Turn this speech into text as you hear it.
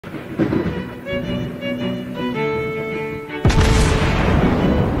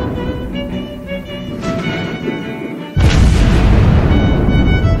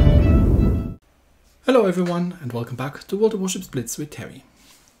Hello everyone and welcome back to Warships Blitz with Terry.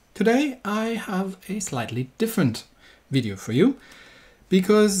 Today I have a slightly different video for you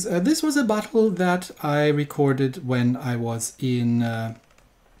because this was a battle that I recorded when I was testing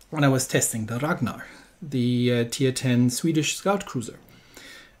the Ragnar, the tier 10 Swedish scout cruiser.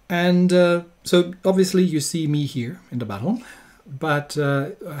 And so obviously you see me here in the battle, but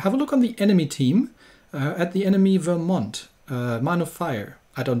have a look on the enemy team at the enemy Vermont, man of fire.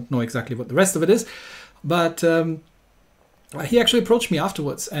 I don't know exactly what the rest of it is, but he actually approached me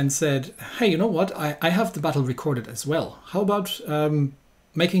afterwards and said, hey, you know what, I have the battle recorded as well. How about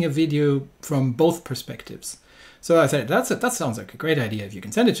making a video from both perspectives? So I said, that sounds like a great idea. If you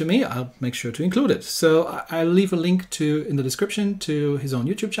can send it to me, I'll make sure to include it. So I'll leave a link in the description to his own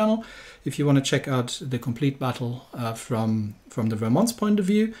YouTube channel if you want to check out the complete battle from the Vermont's point of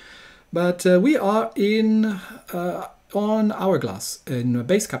view. But we are on Hourglass in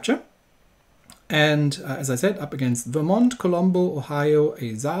base capture, and as I said, up against Vermont, Colombo, Ohio,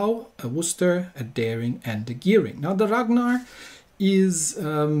 a Zau, a Worcester, a Daring, and a Gearing. Now the Ragnar is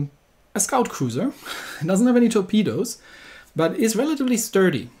a scout cruiser. It doesn't have any torpedoes, but is relatively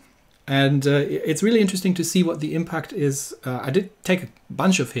sturdy, and it's really interesting to see what the impact is. I did take a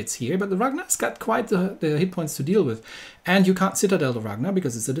bunch of hits here, but the Ragnar's got quite the hit points to deal with, and you can't citadel the Ragnar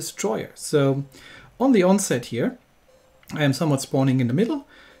because it's a destroyer. So on the onset here, I am somewhat spawning in the middle,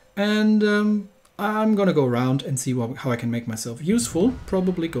 and I'm going to go around and see how I can make myself useful,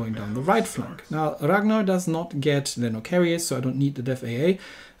 probably going down the right flank. Now, Ragnar does not get, there are no carriers, so I don't need the def AA.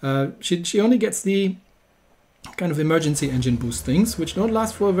 She only gets the kind of emergency engine boost things, which don't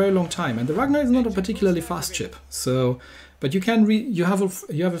last for a very long time. And the Ragnar is not a particularly fast ship, so but you have a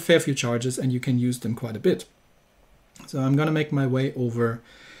fair few charges and you can use them quite a bit. So I'm going to make my way over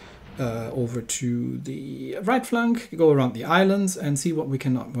to the right flank, go around the islands and see what we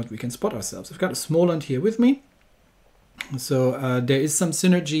can spot ourselves. I've got a Småland here with me, so there is some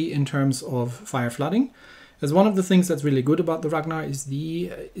synergy in terms of fire flooding. As one of the things that's really good about the Ragnar is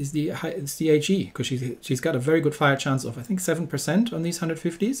the HE, because she's got a very good fire chance of I think 7% on these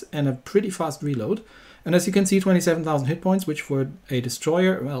 150s and a pretty fast reload. And as you can see, 27,000 hit points, which for a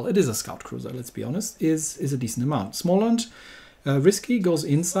destroyer, well, it is a scout cruiser, let's be honest, is a decent amount. Småland. Risky goes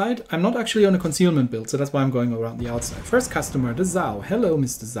inside. I'm not actually on a concealment build, so that's why I'm going around the outside. First customer, the Zau. Hello,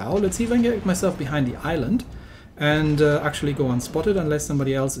 Mr. Zau. Let's see if I can get myself behind the island and actually go unspotted unless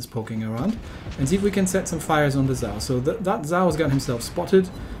somebody else is poking around, and see if we can set some fires on the Zau. So that Zau has got himself spotted,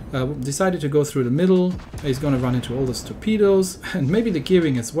 decided to go through the middle. He's going to run into all those torpedoes and maybe the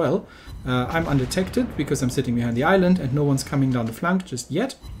gearing as well. I'm undetected because I'm sitting behind the island and no one's coming down the flank just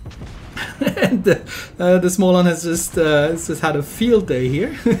yet. And the Småland has just had a field day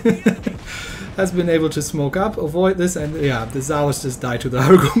here. Has been able to smoke up, avoid this, and yeah, the Zau has just died to the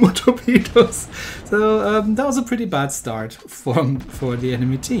Argumo torpedoes. So that was a pretty bad start for the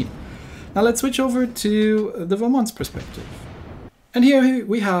enemy team. Now let's switch over to the Vermont's perspective. And here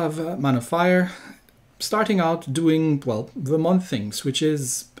we have Man of Fire starting out doing, well, Vermont things, which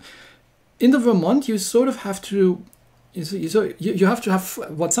is, in the Vermont you sort of have to, you have to have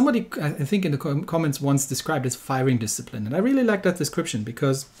what somebody, I think in the comments once described as firing discipline. And I really like that description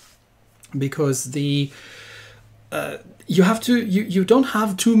because you don't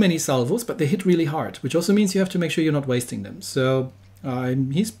have too many salvos, but they hit really hard, which also means you have to make sure you're not wasting them. So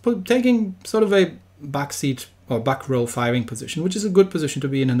he's taking sort of a backseat or back row firing position, which is a good position to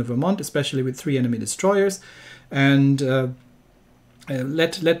be in the Vermont, especially with 3 enemy destroyers, and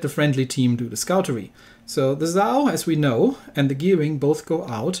let the friendly team do the scoutery. So the Zau, as we know, and the Gearing both go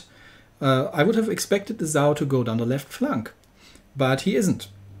out. I would have expected the Zau to go down the left flank, but he isn't.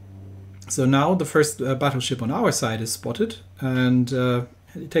 So now the first battleship on our side is spotted, and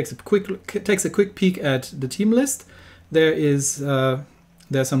he takes a quick peek at the team list. There's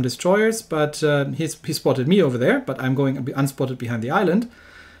some destroyers, but he spotted me over there, but I'm going unspotted behind the island,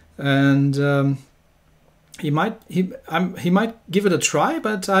 and he might give it a try,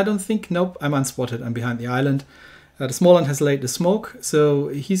 but I don't think. Nope, I'm unspotted. I'm behind the island. The Småland has laid the smoke, so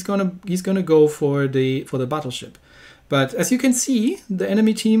he's gonna go for the battleship. But as you can see, the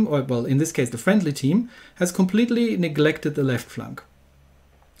enemy team, or well, in this case, the friendly team, has completely neglected the left flank.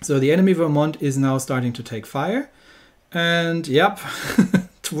 So the enemy Vermont is now starting to take fire, and yep,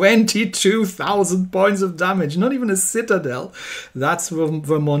 22,000 points of damage, not even a citadel. That's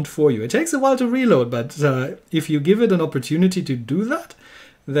Vermont for you. It takes a while to reload, but if you give it an opportunity to do that,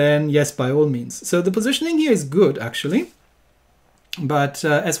 then yes, by all means. So the positioning here is good, actually. But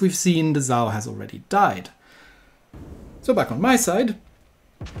as we've seen, the Zau has already died. So back on my side,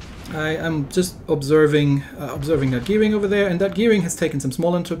 I am just observing that gearing over there, and that gearing has taken some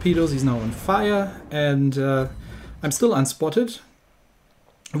Smallland torpedoes. He's now on fire, and I'm still unspotted.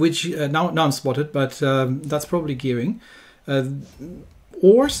 Which now I'm spotted, but that's probably gearing,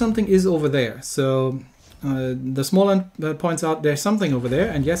 or something is over there. So the Smallland points out there's something over there,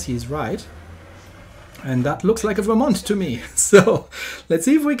 and yes, he's right. And that looks like a Vermont to me. So let's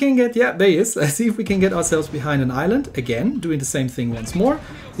see if we can get, yeah, there he is. Let's see if we can get ourselves behind an island. Again, doing the same thing once more.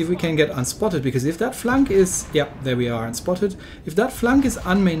 If we can get unspotted, because if that flank is, yeah, there we are, unspotted. If that flank is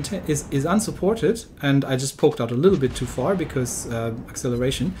is unsupported, and I just poked out a little bit too far because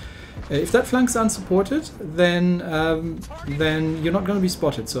acceleration. If that flank's unsupported, then you're not going to be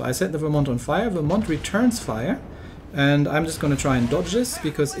spotted. So I set the Vermont on fire. Vermont returns fire. And I'm just going to try and dodge this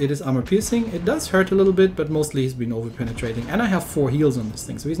because it is armor piercing. It does hurt a little bit, but mostly he's been over penetrating. And I have 4 heals on this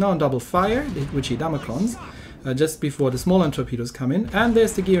thing. So he's now on double fire, which he damaclons just before the Smallland torpedoes come in. And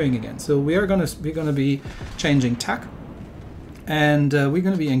there's the gearing again. So we're gonna be changing tack. And we're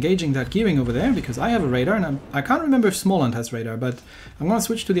going to be engaging that gearing over there because I have a radar. And I can't remember if Smallland has radar, but I'm going to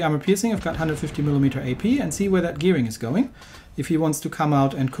switch to the armor piercing. I've got 150mm AP and see where that gearing is going. If he wants to come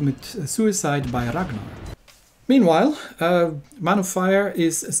out and commit suicide by Ragnar. Meanwhile, Man of Fire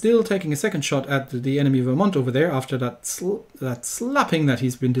is still taking a second shot at the enemy Vermont over there after that slapping that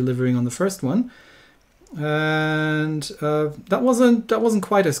he's been delivering on the first one, and that wasn't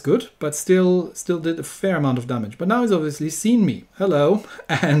quite as good, but still did a fair amount of damage. But now he's obviously seen me. Hello,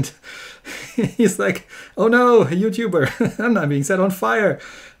 and he's like, "Oh no, a YouTuber, and I'm being set on fire."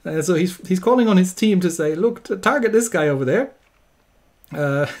 So he's calling on his team to say, "Look, target this guy over there.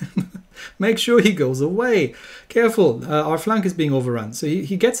 Make sure he goes away. Careful, our flank is being overrun." So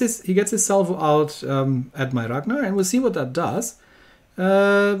he gets his salvo out at my Ragnar, and we'll see what that does.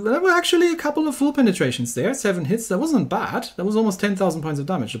 There were actually a couple of full penetrations there, 7 hits. That wasn't bad. That was almost 10,000 points of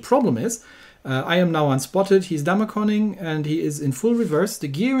damage. The problem is, I am now unspotted. He's damaconing, and he is in full reverse. The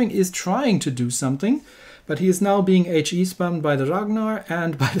gearing is trying to do something, but he is now being HE spammed by the Ragnar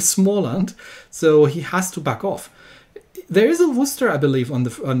and by the Smallland, so he has to back off. There is a Worcester, I believe,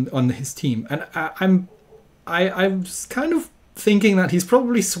 on his team, and I'm kind of thinking that he's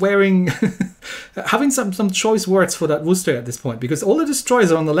probably swearing, having some choice words for that Worcester at this point, because all the destroyers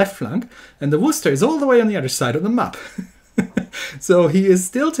are on the left flank, and the Worcester is all the way on the other side of the map. So he is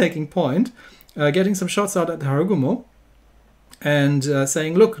still taking point, getting some shots out at the Harugumo, and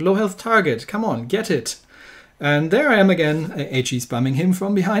saying, "Look, low health target, come on, get it." And there I am again, HE spamming him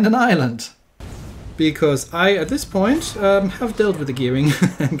from behind an island. Because I, at this point, have dealt with the gearing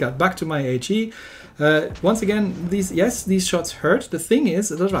and got back to my HE. Once again, these shots hurt. The thing is,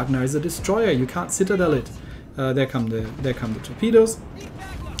 the Ragnar is a destroyer. You can't citadel it. There come the torpedoes.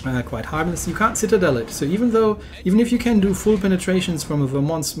 Quite harmless. You can't citadel it. So even if you can do full penetrations from a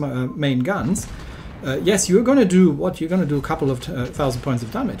Vermont's main guns, yes, you're going to do what? You're going to do a couple of 1,000 points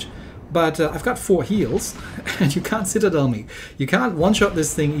of damage. But I've got 4 heals, and you can't citadel me. You can't one-shot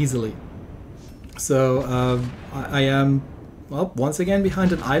this thing easily. So I am, well, once again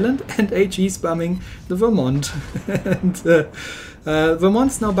behind an island and HE spamming the Vermont. And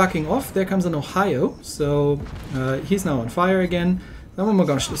Vermont's now backing off. There comes an Ohio. So he's now on fire again. Oh my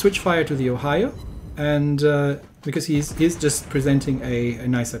gosh, switch fire to the Ohio. And because he's just presenting a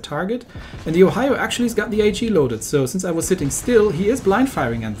nicer target. And the Ohio actually has got the HE loaded. So since I was sitting still, he is blind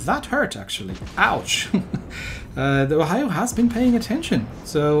firing. And that hurt, actually. Ouch. The Ohio has been paying attention,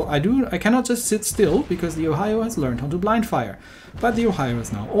 so I cannot just sit still because the Ohio has learned how to blind fire. But the Ohio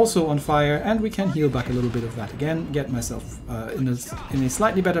is now also on fire, and we can heal back a little bit of that again, get myself in a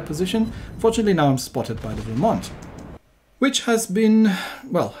slightly better position. Fortunately, now I'm spotted by the Vermont, which has been,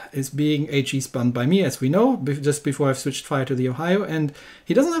 well, is being HE spammed by me, as we know, just before I've switched fire to the Ohio, and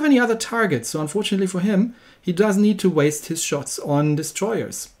he doesn't have any other targets, so unfortunately for him, he does need to waste his shots on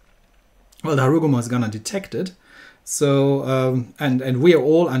destroyers. Well, the Harugumo is gonna detect it. So, and we are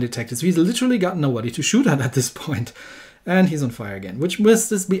all undetected. So he's literally got nobody to shoot at this point. And he's on fire again, which must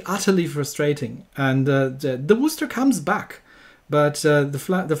just be utterly frustrating. And the Worcester comes back. But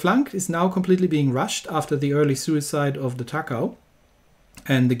the flank is now completely being rushed after the early suicide of the Takao.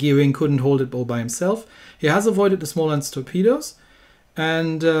 And the gearing couldn't hold it all by himself. He has avoided the Smallland's torpedoes.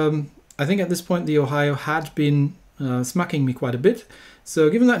 And I think at this point the Ohio had been smacking me quite a bit.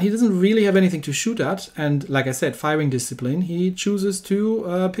 So given that he doesn't really have anything to shoot at, and like I said, firing discipline, he chooses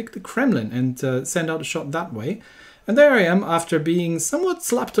to pick the Kremlin and send out a shot that way. And there I am after being somewhat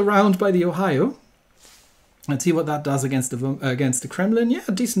slapped around by the Ohio. Let's see what that does against the Kremlin. Yeah,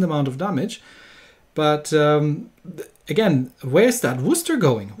 a decent amount of damage. But again, where's that Worcester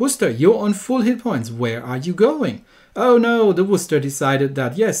going? Worcester, you're on full hit points. Where are you going? Oh no, the Worcester decided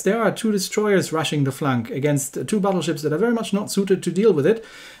that, yes, there are 2 destroyers rushing the flank against 2 battleships that are very much not suited to deal with it.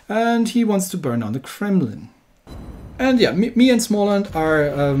 And he wants to burn down the Kremlin. And yeah, me and Småland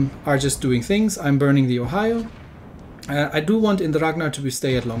are just doing things. I'm burning the Ohio. I do want in the Ragnar to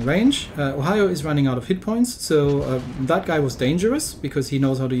stay at long range. Ohio is running out of hit points, so that guy was dangerous because he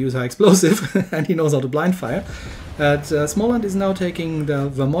knows how to use high explosive and he knows how to blind fire. Småland is now taking the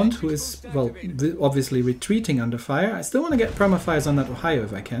Vermont, who is, well, obviously retreating under fire. I still want to get permafires on that Ohio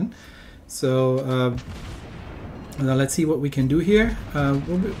if I can. So now let's see what we can do here.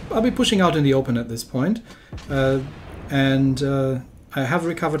 I'll be pushing out in the open at this point. I have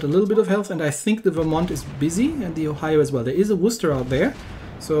recovered a little bit of health, and I think the Vermont is busy, and the Ohio as well. There is a Worcester out there,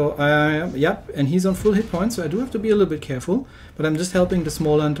 so yep, and he's on full hit points, so I do have to be a little bit careful. But I'm just helping the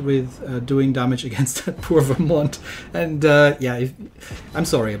Småland with doing damage against that poor Vermont. And yeah, I'm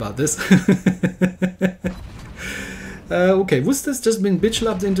sorry about this. Okay, Worcester's just been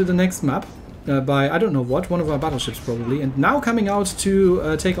bitch-lapped into the next map. By, I don't know what, one of our battleships probably, and now coming out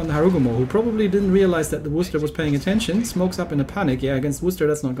to take on the Harugumo, who probably didn't realize that the Worcester was paying attention, smokes up in a panic. Yeah, against Worcester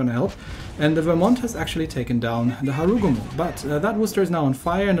that's not going to help, and the Vermont has actually taken down the Harugumo, but that Worcester is now on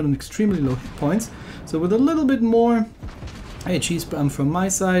fire and on extremely low hit points, so with a little bit more HE spam from my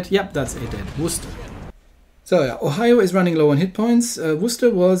side, yep, that's a dead Worcester. So yeah, Ohio is running low on hit points. Worcester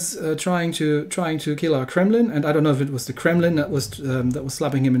was trying to kill our Kremlin, and I don't know if it was the Kremlin that was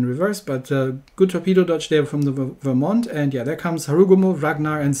slapping him in reverse, but good torpedo dodge there from the Vermont, and yeah, there comes Harugumo,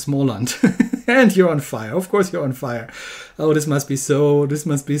 Ragnar, and Småland, and you're on fire. Of course, you're on fire. Oh, this must be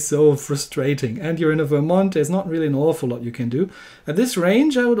so frustrating. And you're in a Vermont. There's not really an awful lot you can do at this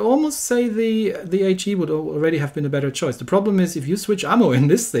range. I would almost say the HE would already have been a better choice. The problem is if you switch ammo in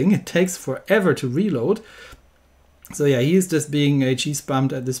this thing, it takes forever to reload. So yeah, he's just being HE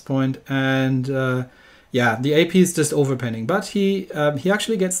spammed at this point, and yeah, the AP is just overpenning. But he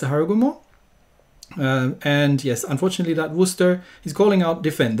actually gets the Harugumo, and yes, unfortunately that Worcester, he's calling out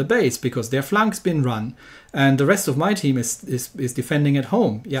defend the base because their flank's been run, and the rest of my team is defending at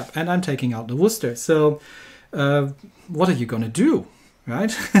home. Yeah, and I'm taking out the Worcester. So what are you gonna do?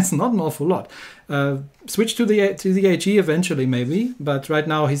 Right, it's not an awful lot. Switch to the HE eventually maybe, but right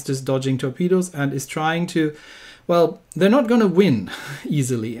now he's just dodging torpedoes and is trying to. Well, they're not going to win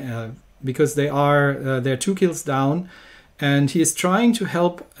easily because they're 2 kills down, and he is trying to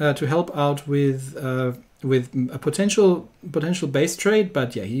help out with a potential base trade.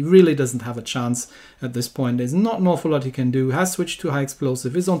 But yeah, he really doesn't have a chance at this point. There's not an awful lot he can do. Has switched to high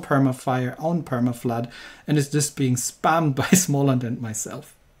explosive, is on permafire, on permaflood, and is just being spammed by Småland and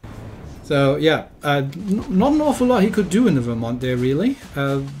myself. So yeah, not an awful lot he could do in the Vermont there really,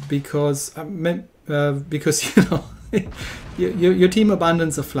 because you know your team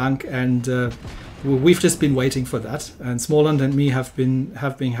abandons a flank, and we've just been waiting for that. And Småland and me have been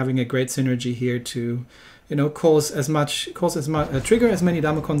having a great synergy here to, you know, trigger as many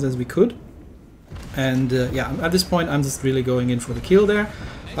Damocons as we could. And yeah, at this point I'm just really going in for the kill there.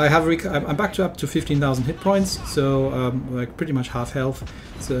 I'm back to up to 15,000 hit points, so like pretty much half health.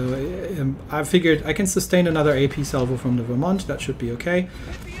 So I figured I can sustain another AP salvo from the Vermont. That should be okay.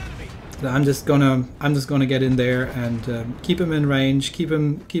 I'm just gonna get in there and keep him in range, keep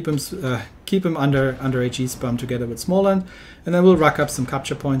him under HE spam together with Småland, and then we'll rack up some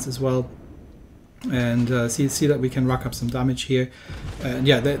capture points as well, and see that we can rack up some damage here. And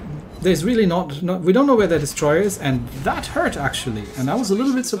yeah, there's really not we don't know where the destroyer is, and that hurt actually, and I was a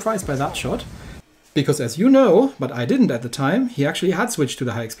little bit surprised by that shot. Because as you know, but I didn't at the time, he actually had switched to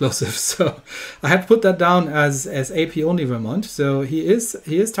the high explosive, so I had put that down as AP only Vermont. So he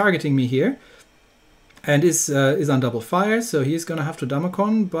is targeting me here, and is on double fire. So he's gonna have to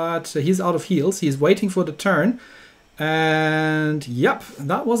Damocon, but he's out of heals. He's waiting for the turn, and yep,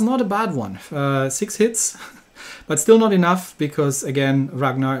 that was not a bad one. 6 hits, but still not enough because again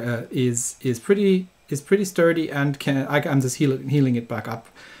Ragnar is pretty sturdy, and I'm just healing it back up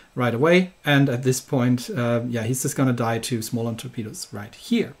right away, and at this point, yeah, he's just gonna die to Småland torpedoes right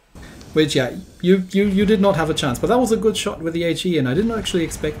here. Which, yeah, you did not have a chance, but that was a good shot with the HE, and I didn't actually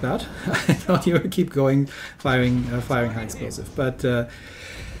expect that. I thought you would keep going, firing high explosive, but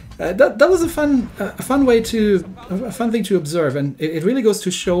that was a fun thing to observe, and it really goes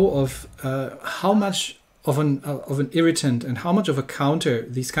to show of how much of an irritant and how much of a counter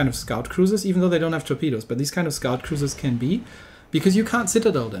these kind of scout cruisers, even though they don't have torpedoes, but these kind of scout cruisers can be. Because you can't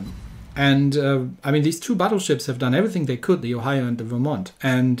citadel them. And I mean, these two battleships have done everything they could, the Ohio and the Vermont.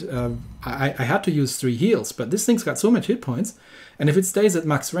 And I had to use 3 heals, but this thing's got so much hit points. And if it stays at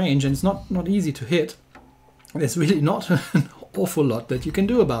max range, and it's not easy to hit, there's really not an awful lot that you can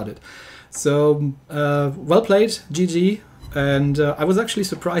do about it. So, well played, GG. And I was actually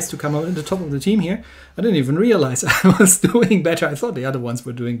surprised to come out at the top of the team here. I didn't even realize I was doing better. I thought the other ones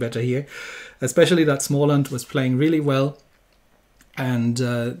were doing better here. Especially that Småland was playing really well. And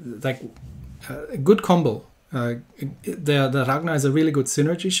like a good combo. The Ragnar is a really good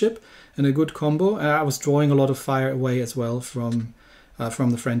synergy ship and a good combo. I was drawing a lot of fire away as well from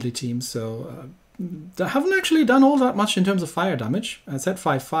the friendly team. So they haven't actually done all that much in terms of fire damage. I said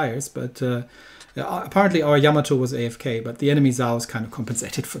 5 fires, but apparently our Yamato was AFK, but the enemy Zaos kind of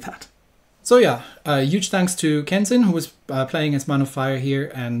compensated for that. So yeah, huge thanks to Kæntātin, who was playing as Man of Fire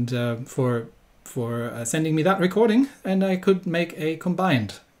here, and for sending me that recording, and I could make a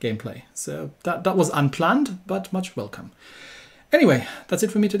combined gameplay. So that was unplanned, but much welcome. Anyway, that's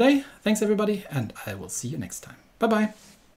it for me today. Thanks everybody, and I will see you next time. Bye bye.